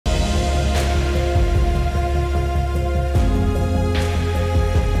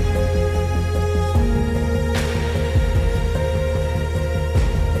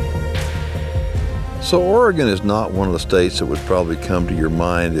So Oregon is not one of the states that would probably come to your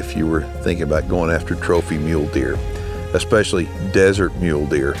mind if you were thinking about going after trophy mule deer, especially desert mule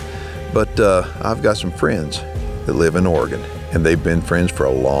deer. But I've got some friends that live in Oregon, and they've been friends for a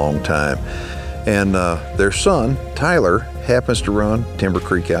long time. And their son, Tyler, happens to run Timber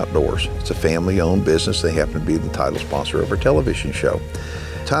Creek Outdoors. It's a family-owned business. They happen to be the title sponsor of our television show.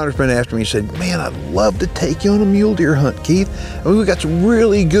 Tyler's been after me and said, man, I'd love to take you on a mule deer hunt, Keith. I mean, we got some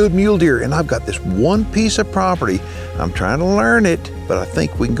really good mule deer, and I've got this one piece of property. I'm trying to learn it, but I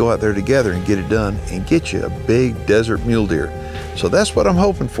think we can go out there together and get it done and get you a big desert mule deer. So that's what I'm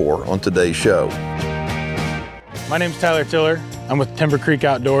hoping for on today's show. My name's Tyler Tiller. I'm with Timber Creek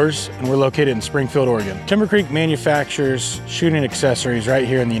Outdoors, and we're located in Springfield, Oregon. Timber Creek manufactures shooting accessories right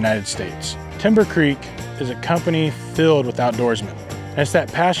here in the United States. Timber Creek is a company filled with outdoorsmen. And it's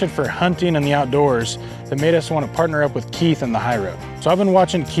that passion for hunting and the outdoors that made us want to partner up with Keith and the High Road. So I've been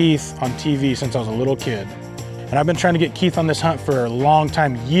watching Keith on TV since I was a little kid. And I've been trying to get Keith on this hunt for a long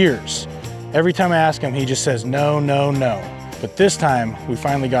time, years. Every time I ask him, he just says no, no, no. But this time, we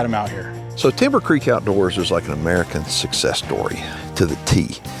finally got him out here. So Timber Creek Outdoors is like an American success story to the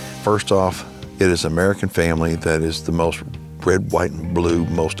T. First off, it is an American family that is the most red, white, and blue,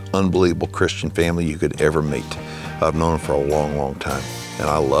 most unbelievable Christian family you could ever meet. I've known them for a long, long time, and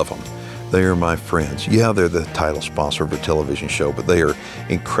I love them. They are my friends. Yeah, they're the title sponsor of a television show, but they are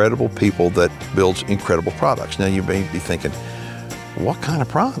incredible people that builds incredible products. Now you may be thinking, what kind of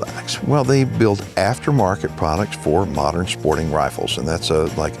products? Well, they build aftermarket products for modern sporting rifles, and that's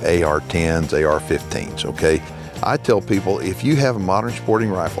like AR-10s, AR-15s, okay? I tell people, if you have a modern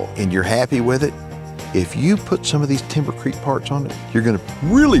sporting rifle and you're happy with it, if you put some of these Timber Creek parts on it, you're gonna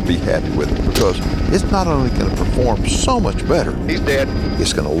really be happy with it, because it's not only gonna perform so much better, he's dead,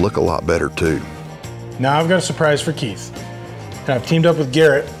 it's gonna look a lot better too. Now I've got a surprise for Keith. And I've teamed up with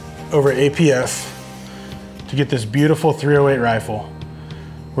Garrett over at APF to get this beautiful 308 rifle.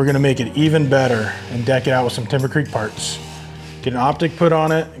 We're gonna make it even better and deck it out with some Timber Creek parts. Get an optic put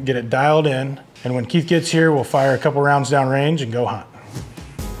on it, get it dialed in, and when Keith gets here, we'll fire a couple rounds down range and go hunt.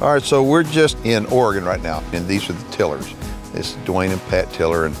 All right, so we're just in Oregon right now, and these are the Tillers. This is Dwayne and Pat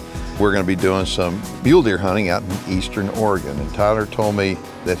Tiller, and we're gonna be doing some mule deer hunting out in eastern Oregon. And Tyler told me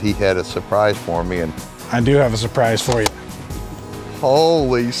that he had a surprise for me, and I do have a surprise for you.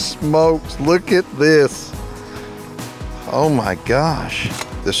 Holy smokes, look at this. Oh my gosh.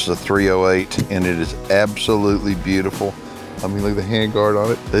 This is a 308, and it is absolutely beautiful. I mean, look at the handguard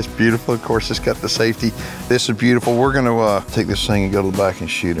on it. It's beautiful. Of course, it's got the safety. This is beautiful. We're gonna take this thing and go to the back and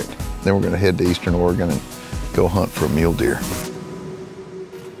shoot it. Then we're gonna head to eastern Oregon and go hunt for a mule deer.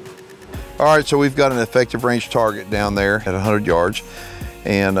 All right, so we've got an effective range target down there at 100 yards,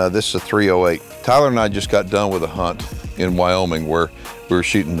 and this is a 308. Tyler and I just got done with a hunt in Wyoming where we were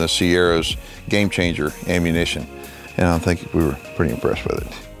shooting the Sierra's Game Changer ammunition, and I think we were pretty impressed with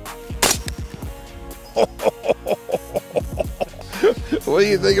it. What do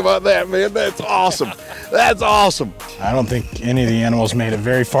you think about that, man? That's awesome. That's awesome. I don't think any of the animals made it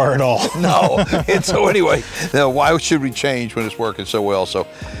very far at all. No. And so anyway, now why should we change when it's working so well? So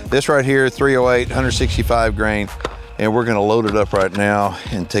this right here, 308, 165 grain, and we're gonna load it up right now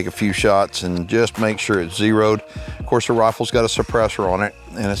and take a few shots and just make sure it's zeroed. Of course, the rifle's got a suppressor on it,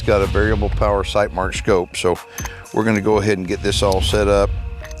 and it's got a variable power sight mark scope. So we're gonna go ahead and get this all set up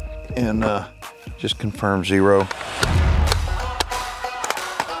and just confirm zero.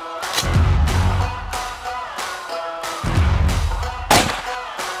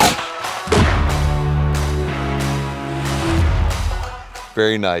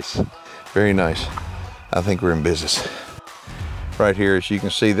 Very nice, very nice. I think we're in business. Right here, as you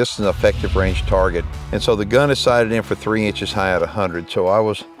can see, this is an effective range target. And so the gun is sighted in for 3 inches high at 100. So I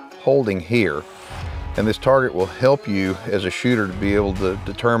was holding here, and this target will help you as a shooter to be able to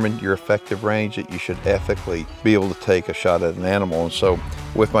determine your effective range that you should ethically be able to take a shot at an animal. And so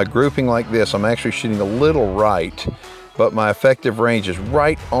with my grouping like this, I'm actually shooting a little right, but my effective range is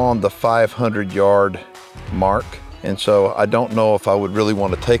right on the 500-yard mark. And so I don't know if I would really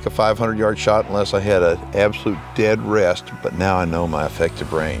want to take a 500-yard shot unless I had an absolute dead rest, but now I know my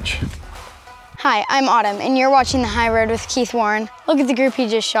effective range. Hi, I'm Autumn, and you're watching The High Road with Keith Warren. Look at the group he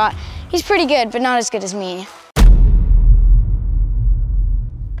just shot. He's pretty good, but not as good as me.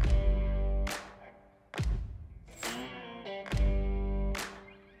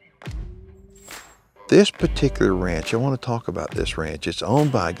 This particular ranch, I want to talk about this ranch. It's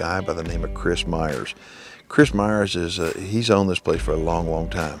owned by a guy by the name of Chris Myers. Chris Myers is, he's owned this place for a long, long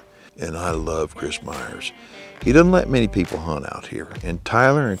time. And I love Chris Myers. He doesn't let many people hunt out here. And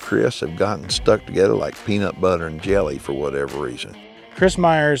Tyler and Chris have gotten stuck together like peanut butter and jelly for whatever reason. Chris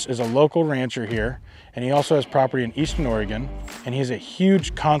Myers is a local rancher here, and he also has property in Eastern Oregon, and he's a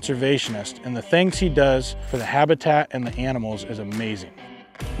huge conservationist, and the things he does for the habitat and the animals is amazing.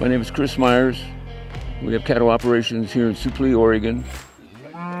 My name is Chris Myers. We have cattle operations here in Suplee, Oregon.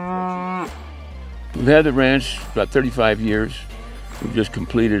 We've had the ranch about 35 years. We've just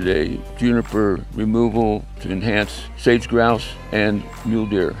completed a juniper removal to enhance sage grouse and mule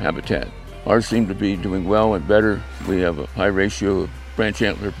deer habitat. Ours seem to be doing well and better. We have a high ratio of branch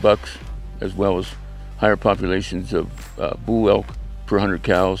antler bucks, as well as higher populations of bull elk per 100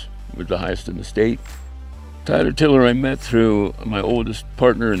 cows. We're the highest in the state. Tyler Tiller I met through my oldest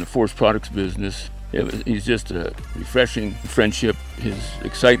partner in the forest products business. He's just a refreshing friendship. His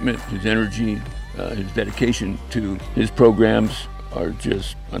excitement, his energy, his dedication to his programs are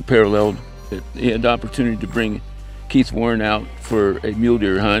just unparalleled. He had the opportunity to bring Keith Warren out for a mule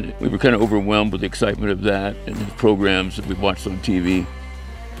deer hunt. We were kind of overwhelmed with the excitement of that and his programs that we watched on TV.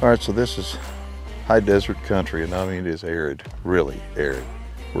 All right, so this is high desert country, and I mean, it is arid, really arid.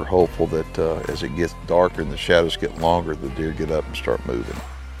 We're hopeful that as it gets darker and the shadows get longer, the deer get up and start moving.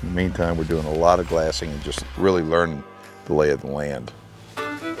 In the meantime, we're doing a lot of glassing and just really learning the lay of the land.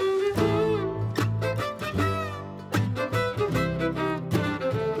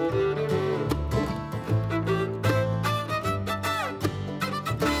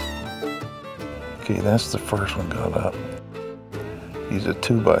 Okay, that's the first one got up. He's a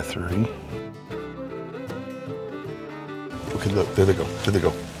 2x3. Okay, look, there they go, there they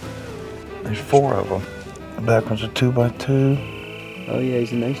go. There's 4 of them. The back one's a 2x2. Oh yeah,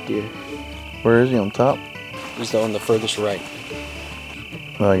 he's a nice deer. Where is he, on top? He's on the furthest right.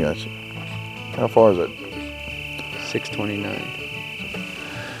 Oh, I got you. How far is it?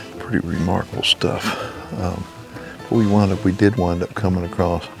 629. Pretty remarkable stuff. We did wind up coming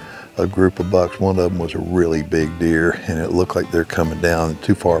across a group of bucks. One of them was a really big deer, and it looked like they're coming down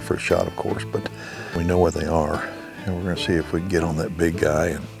too far for a shot, of course, but we know where they are, and we're gonna see if we can get on that big guy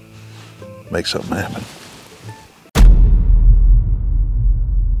and make something happen.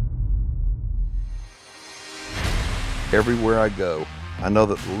 Everywhere I go, I know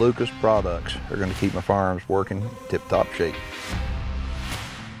that the Lucas products are gonna keep my firearms working tip-top shape.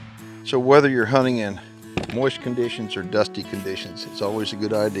 So whether you're hunting in moist conditions or dusty conditions, it's always a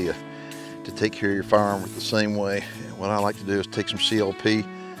good idea to take care of your firearm the same way. And what I like to do is take some CLP.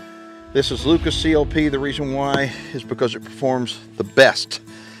 This is Lucas CLP. The reason why is because it performs the best.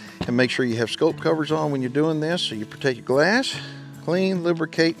 And make sure you have scope covers on when you're doing this so you protect your glass, clean,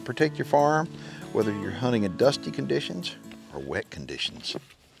 lubricate, protect your firearm, whether you're hunting in dusty conditions or wet conditions.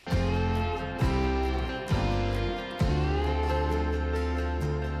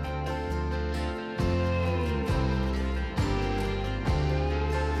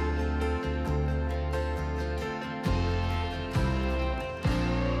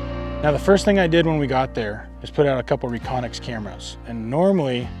 Now the first thing I did when we got there is put out a couple Reconyx cameras. And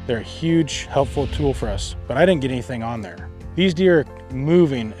normally they're a huge helpful tool for us, but I didn't get anything on there. These deer are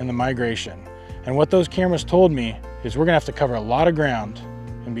moving in the migration. And what those cameras told me is we're gonna have to cover a lot of ground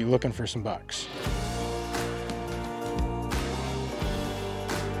and be looking for some bucks.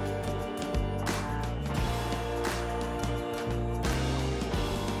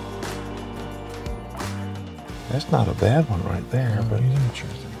 That's not a bad one right there, but he's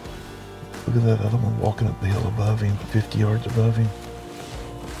interesting. Look at that other one walking up the hill above him, 50 yards above him.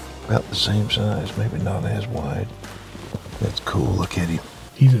 About the same size, maybe not as wide. That's cool, look at him.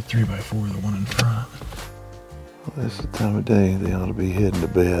 He's a 3x4, the one in front. Well, this is the time of day they ought to be heading to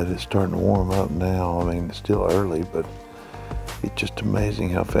bed. It's starting to warm up now. I mean, it's still early, but it's just amazing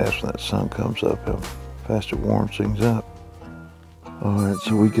how fast when that sun comes up, how fast it warms things up. All right,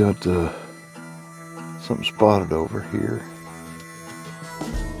 so we got something spotted over here.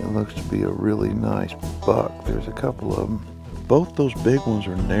 It looks to be a really nice buck. There's a couple of them. Both those big ones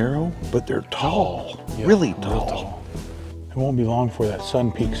are narrow, but they're tall, yeah, really tall. It won't be long before that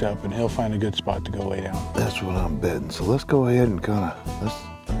sun peaks up and he'll find a good spot to go lay down. That's what I'm betting. So let's go ahead and let's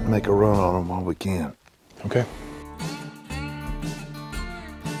make a run on them while we can. Okay.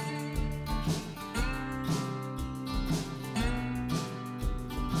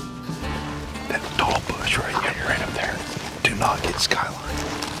 That tall bush right here, right up there. Do not get skyline.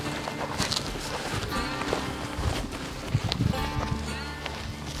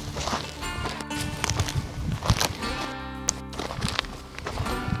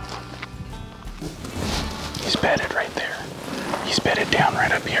 He's bedded right there. He's bedded down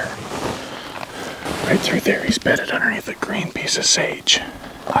right up here. Right through there, he's bedded underneath a green piece of sage.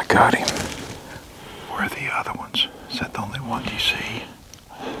 I got him. Where are the other ones? Is that the only one you see?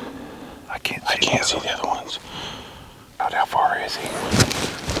 I can't see the other ones. How far is he?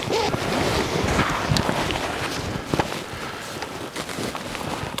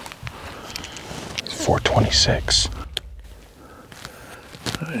 426. All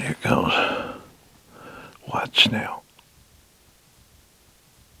right, here it goes. Watch now.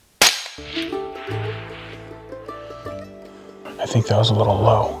 I think that was a little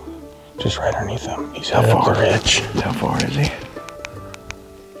low, just right underneath him. He's headed up the ridge. How far is he?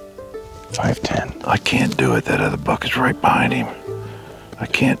 510. I can't do it. That other buck is right behind him. I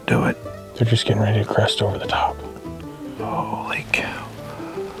can't do it. They're just getting ready to crest over the top. Holy cow.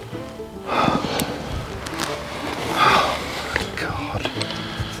 Oh my God.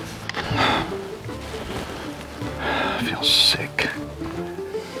 I feel sick.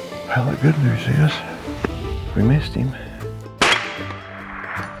 Well, the good news is we missed him.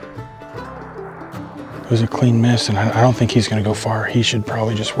 It was a clean miss, and I don't think he's going to go far. He should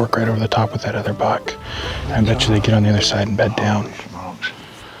probably just work right over the top with that other buck. I bet you they get on the other side and bed down.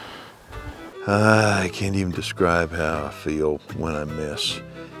 I can't even describe how I feel when I miss.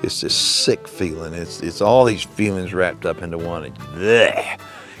 It's this sick feeling. It's all these feelings wrapped up into one. Blech.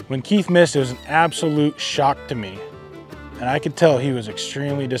 When Keith missed, it was an absolute shock to me. And I could tell he was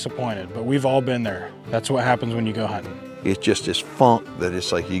extremely disappointed, but we've all been there. That's what happens when you go hunting. It's just this funk that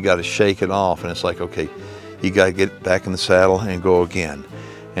it's like you got to shake it off, and it's like, okay, you got to get back in the saddle and go again.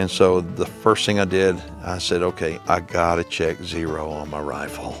 And so the first thing I did, I said, okay, I got to check 0 on my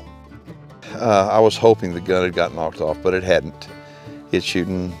rifle. I was hoping the gun had got knocked off, but it hadn't. It's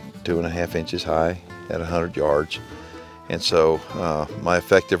shooting 2.5 inches high at 100 yards. And so my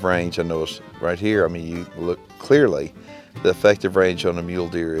effective range, I know, is right here. I mean, you look clearly, the effective range on a mule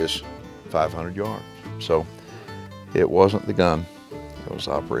deer is 500 yards. So it wasn't the gun, it was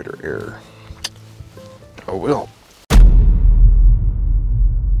operator error. Oh well.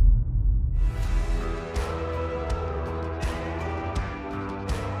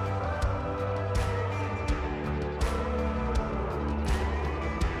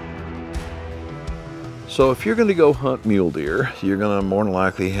 So if you're going to go hunt mule deer, you're going to more than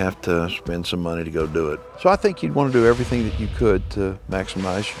likely have to spend some money to go do it. So I think you'd want to do everything that you could to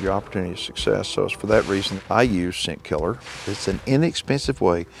maximize your opportunity of success. So it's for that reason I use Scent Killer. It's an inexpensive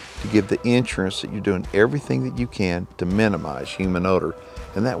way to give the insurance that you're doing everything that you can to minimize human odor.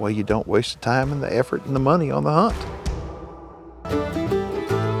 And that way you don't waste the time and the effort and the money on the hunt.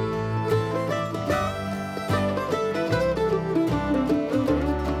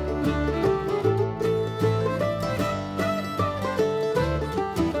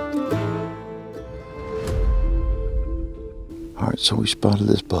 All right, so we spotted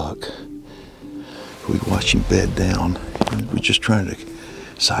this buck. We watched him bed down. We're just trying to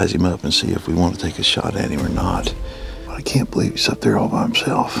size him up and see if we want to take a shot at him or not. But I can't believe he's up there all by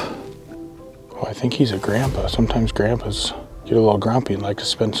himself. Well, I think he's a grandpa. Sometimes grandpas get a little grumpy and like to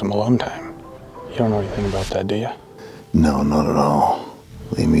spend some alone time. You don't know anything about that, do you? No, not at all.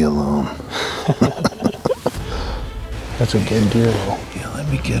 Leave me alone. That's a good deer, though. Yeah, let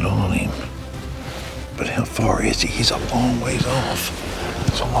me get on him. But how far is he? He's a long ways off.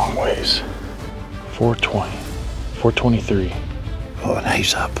 It's a long ways. 420, 423. Oh, and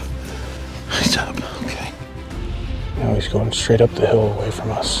he's up. He's up, okay. Now he's going straight up the hill away from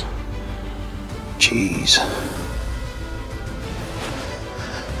us. Jeez.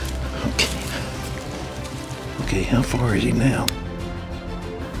 Okay, how far is he now?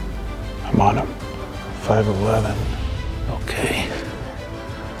 I'm on him. 5'11". Okay.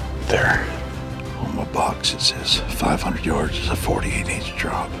 There. On my box it says 500 yards is a 48-inch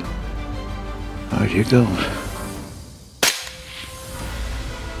drop. All right, here goes.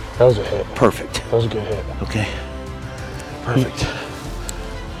 That was a hit. Perfect. That was a good hit. Okay. Perfect.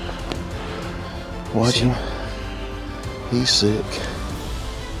 Watch him. He's sick.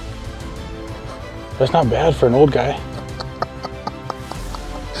 That's not bad for an old guy.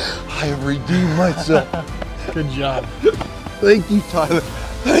 I have redeemed myself. Good job. Thank you, Tyler.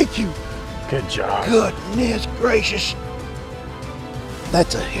 Thank you. Good job. Goodness gracious.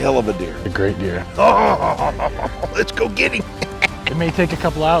 That's a hell of a deer. A great deer. Oh, let's go get him. It may take a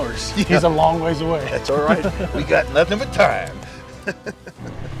couple hours. Yeah. He's a long ways away. That's all right. We got nothing but time.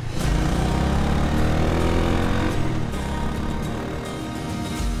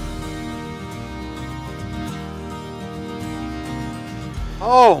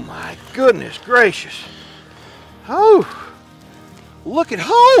 Oh my goodness gracious. Oh. Look at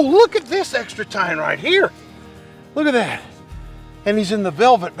this extra tine right here. Look at that. And he's in the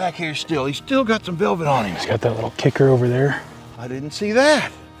velvet back here still. He's still got some velvet on him. He's got that little kicker over there. I didn't see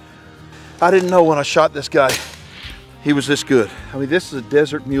that. I didn't know when I shot this guy, he was this good. I mean, this is a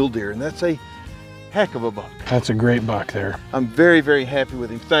desert mule deer, and that's a heck of a buck. That's a great buck there. I'm very, very happy with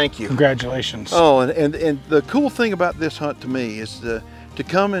him. Thank you. Congratulations. Oh, and the cool thing about this hunt to me is to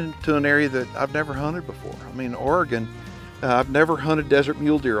come into an area that I've never hunted before. I mean, Oregon, I've never hunted desert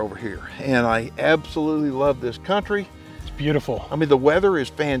mule deer over here, and I absolutely love this country. It's beautiful. I mean, the weather is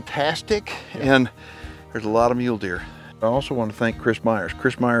fantastic, and there's a lot of mule deer. I also want to thank Chris Myers.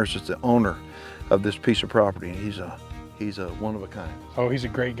 Chris Myers is the owner of this piece of property, and he's a one of a kind. Oh, he's a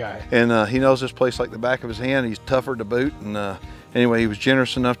great guy. And he knows this place like the back of his hand. He's tougher to boot, and anyway, he was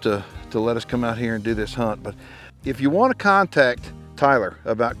generous enough to let us come out here and do this hunt. But if you want to contact Tyler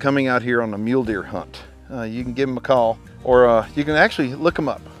about coming out here on a mule deer hunt, you can give him a call, or you can actually look him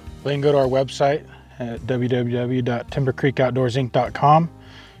up. They can go to our website at www.timbercreekoutdoorsinc.com.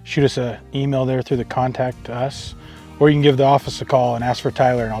 Shoot us an email there through the contact us, or you can give the office a call and ask for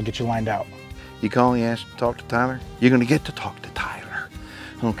Tyler, and I'll get you lined out. You call and ask to talk to Tyler, you're going to get to talk to Tyler.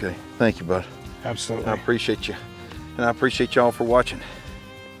 Okay, thank you, bud. Absolutely. I appreciate you, and I appreciate y'all for watching.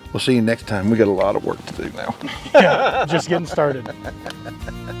 We'll see you next time. We got a lot of work to do now. Yeah, just getting started.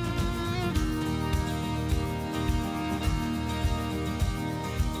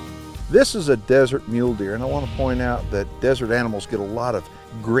 This is a desert mule deer, and I want to point out that desert animals get a lot of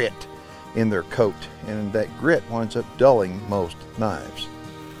grit in their coat, and that grit winds up dulling most knives,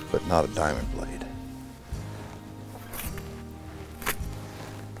 but not a diamond blade.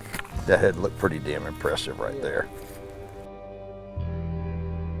 That head looked pretty damn impressive right there.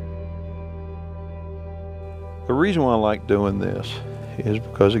 The reason why I like doing this is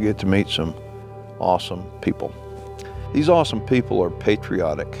because I get to meet some awesome people. These awesome people are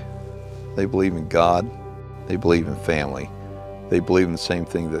patriotic. They believe in God, they believe in family, they believe in the same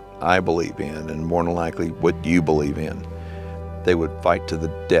thing that I believe in, and more than likely what you believe in. They would fight to the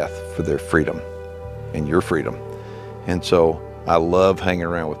death for their freedom and your freedom. And so I love hanging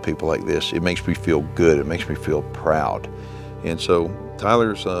around with people like this. It makes me feel good, it makes me feel proud. And so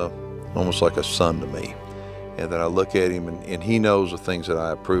Tyler's almost like a son to me. And that I look at him, and he knows the things that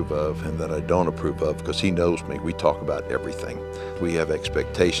I approve of and that I don't approve of, because he knows me. We talk about everything. We have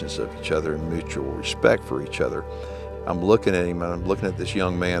expectations of each other and mutual respect for each other. I'm looking at him, and I'm looking at this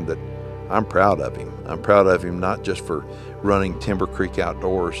young man that I'm proud of him. I'm proud of him not just for running Timber Creek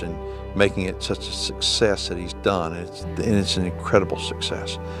Outdoors and making it such a success that he's done, and it's an incredible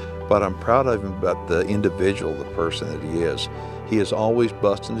success, but I'm proud of him about the individual, the person that he is. He is always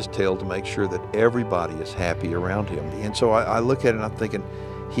busting his tail to make sure that everybody is happy around him. And so I look at it and I'm thinking,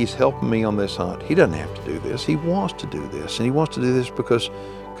 he's helping me on this hunt. He doesn't have to do this. He wants to do this. And he wants to do this because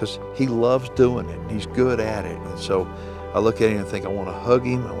he loves doing it. He's good at it. And so I look at him and think, I want to hug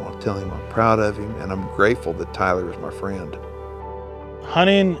him. I want to tell him I'm proud of him. And I'm grateful that Tyler is my friend.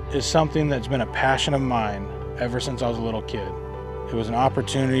 Hunting is something that's been a passion of mine ever since I was a little kid. It was an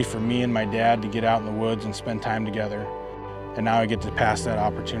opportunity for me and my dad to get out in the woods and spend time together. And now I get to pass that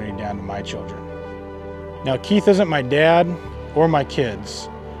opportunity down to my children. Now, Keith isn't my dad or my kids,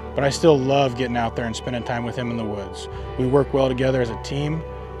 but I still love getting out there and spending time with him in the woods. We work well together as a team.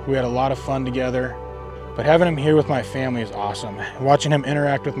 We had a lot of fun together, but having him here with my family is awesome. Watching him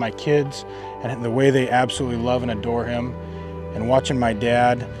interact with my kids and the way they absolutely love and adore him, and watching my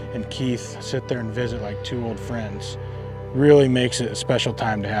dad and Keith sit there and visit like two old friends really makes it a special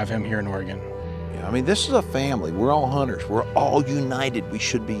time to have him here in Oregon. I mean, this is a family. We're all hunters. We're all united. We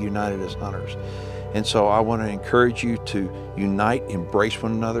should be united as hunters. And so I want to encourage you to unite, embrace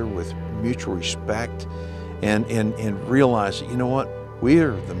one another with mutual respect, and realize that, you know what,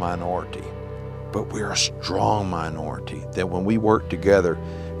 we're the minority, but we're a strong minority, that when we work together,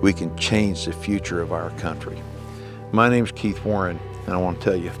 we can change the future of our country. My name's Keith Warren, and I want to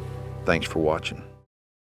tell you, thanks for watching.